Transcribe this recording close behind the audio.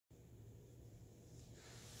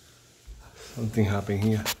Something happened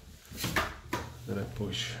here that I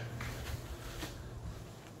push.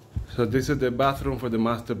 So this is the bathroom for the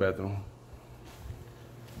master bedroom.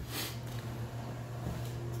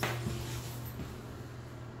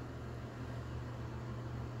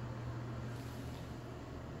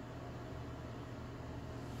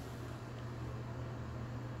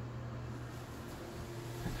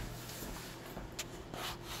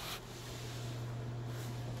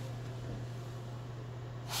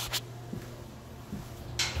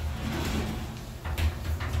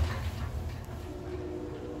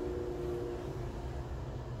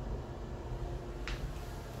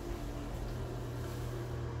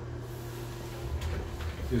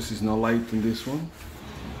 This is no light in this one.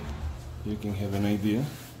 You can have an idea.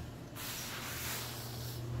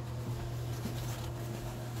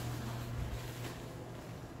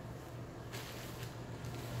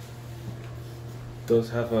 Does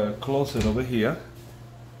have a closet over here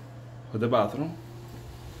for the bathroom,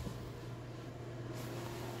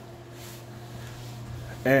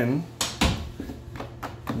 and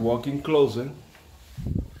walk-in closet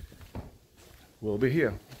will be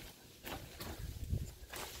here.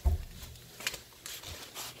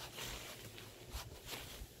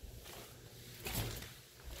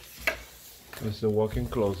 This is the walk-in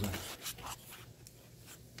closet.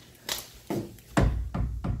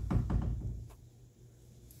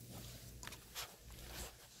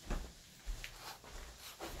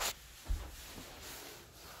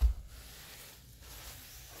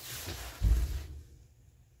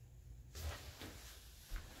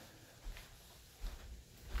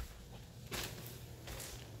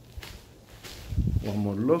 One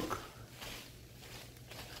more look.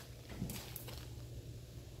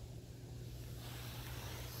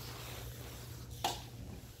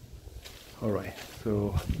 All right,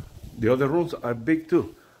 so the other rooms are big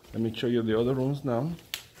too. Let me show you the other rooms now.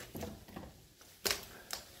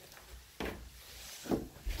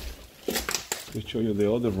 Let me show you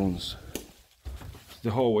the other rooms. It's the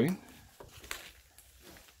hallway.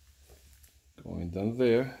 Going down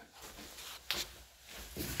there.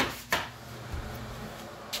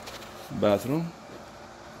 Bathroom.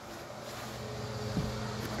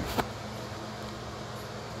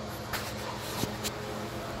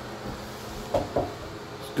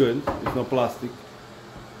 It's good, it's not plastic.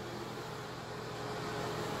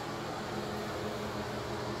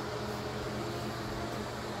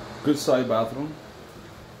 Good side bathroom.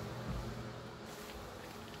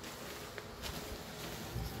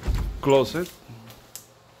 Closet.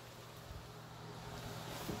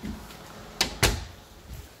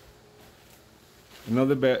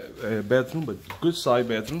 Another bedroom, but good side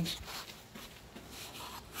bedrooms.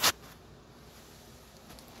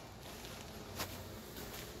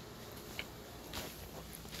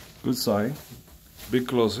 Good side, big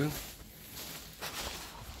closet.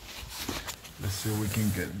 Let's see if we can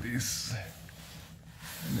get this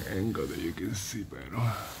an angle that you can see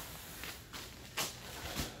better.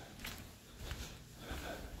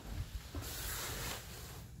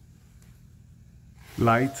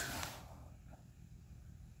 Light.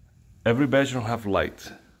 Every bedroom have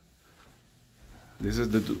light. This is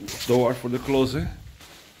the door for the closet.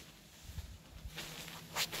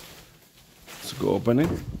 Let's go open it.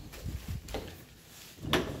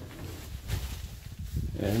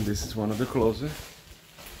 And this is one of the closets.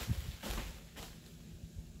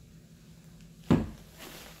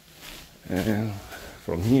 And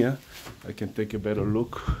from here, I can take a better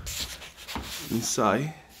look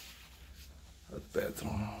inside that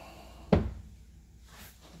bedroom.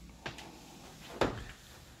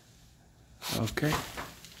 Okay,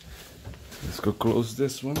 let's go close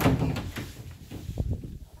this one.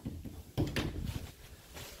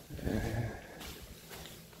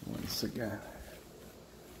 Once again,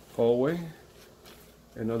 hallway,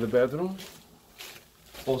 another bedroom,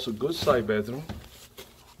 also good side bedroom,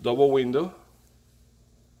 double window.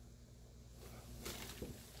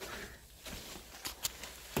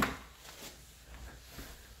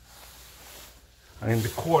 And in the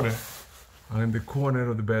corner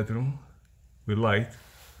of the bedroom, with light,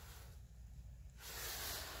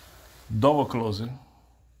 double closet.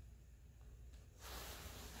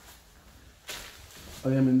 I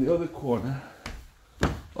am in the other corner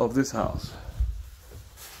of this house.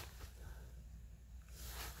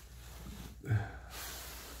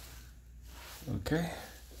 Okay,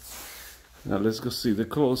 now let's go see the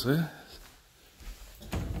closet.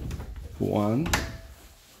 One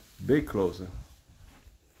big closet.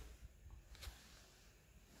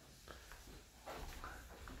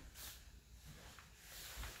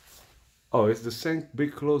 Oh, it's the same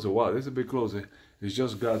big closet. Wow, this is a big closet. It's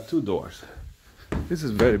just got two doors. This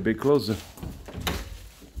is very big closet.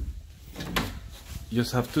 You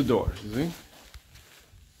just have two doors, you see?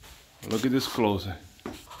 Look at this closet.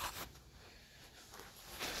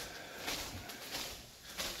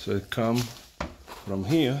 So it comes from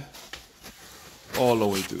here all the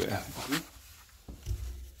way to there.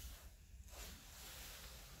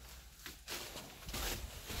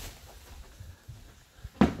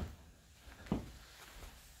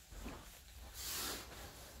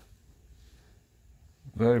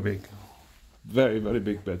 Very big, very, very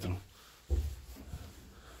big bedroom.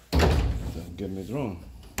 Don't get me wrong,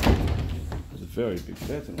 it's a very big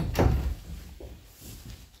bedroom.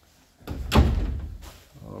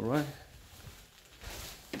 All right,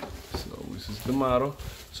 so this is the model.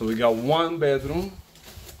 So we got one bedroom,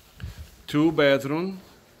 two bedroom,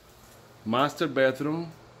 master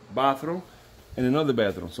bedroom, bathroom, and another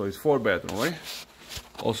bedroom. So it's 4 bedroom, right?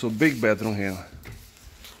 Also big bedroom here.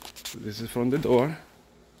 So this is from the door.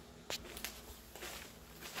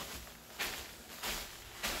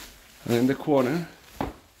 And in the corner,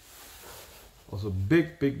 also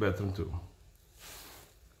big bedroom too.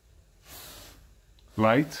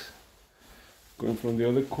 Light going from the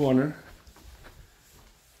other corner.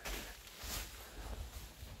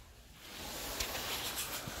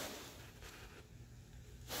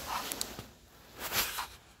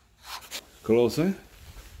 Closer.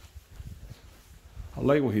 I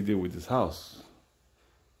like what he did with this house.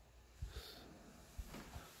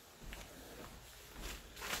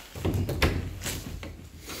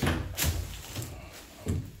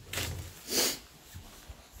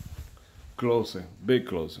 Closet, big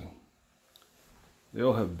closet. They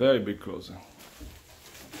all have very big closet.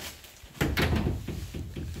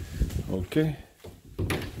 Okay.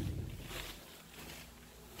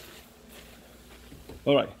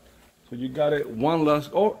 All right. So you got it. One last.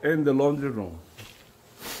 Oh, and the laundry room.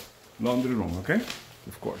 Laundry room, okay?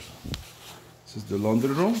 Of course. This is the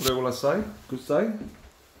laundry room, regular size, good size.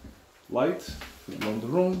 Light, laundry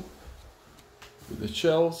room with the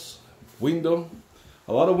shelves, window.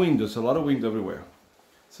 A lot of windows everywhere.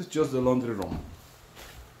 This is just the laundry room.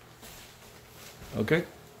 Okay?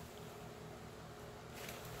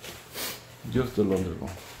 Just the laundry room.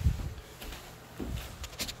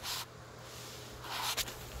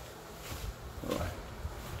 Alright.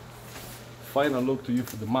 Final look to you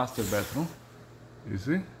for the master bedroom. You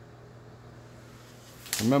see?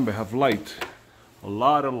 Remember, have light. A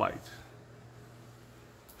lot of light.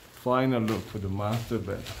 Final look for the master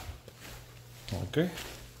bedroom. Okay.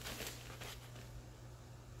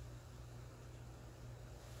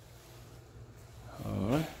 All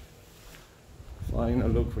right. Final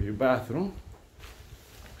look for your bathroom.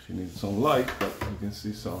 She needs some light, but you can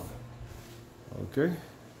see some. Okay.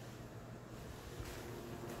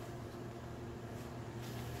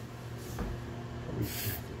 We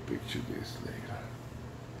can picture this later.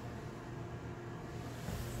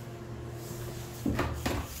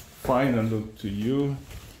 Final look to you.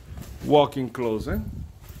 Walk-in closet.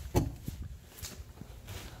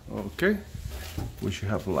 Okay, we should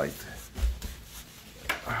have light.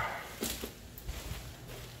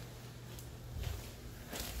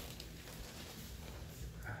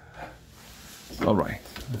 All right.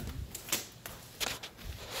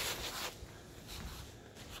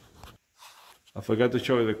 I forgot to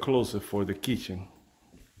show you the closet for the kitchen.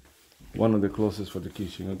 One of the closets for the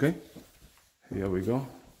kitchen, okay? Here we go.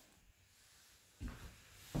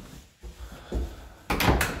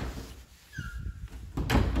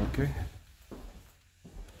 Okay.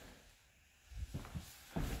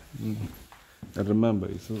 And remember,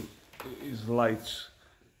 it's lights,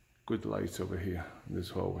 good lights over here in this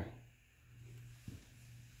hallway.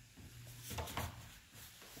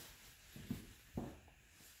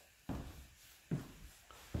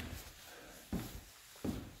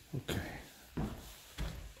 Okay.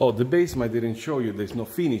 Oh, the basement I didn't show you. There's no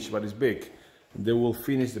finish, but it's big. They will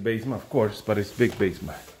finish the basement, of course, but it's big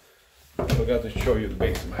basement. I forgot to show you the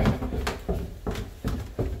basement.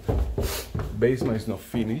 Basement is not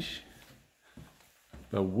finished,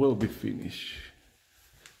 but will be finished.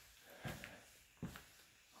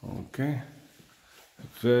 Okay,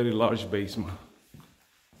 very large basement.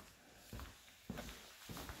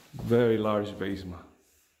 Very large basement.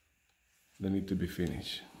 They need to be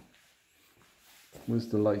finished. Where's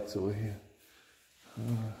the lights over here?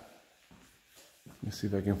 Let me see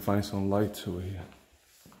if I can find some lights over here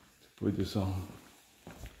to put this on.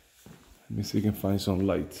 Let me see if I can find some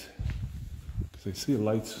lights. Because I see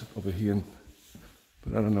lights over here,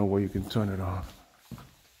 but I don't know where you can turn it on.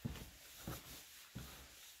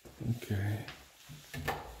 Okay.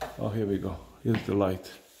 Oh, here we go. Here's the light.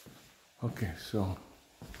 Okay, so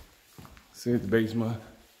See the basement?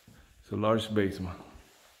 It's a large basement.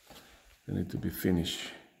 They need to be finished.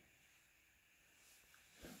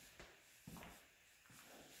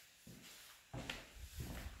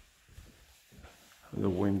 The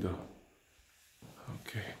window.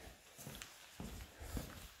 Okay.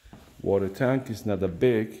 Water tank is not that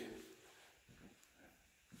big.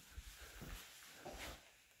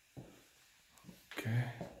 Okay.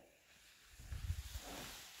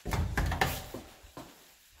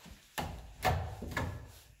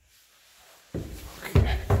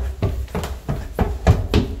 Okay.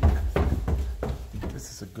 This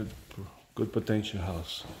is a good potential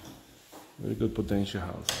house. Very good potential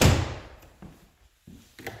house.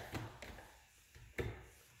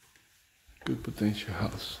 Good potential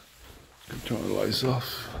house. Can turn the lights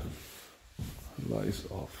off. Lights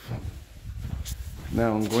off.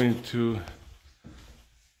 Now I'm going to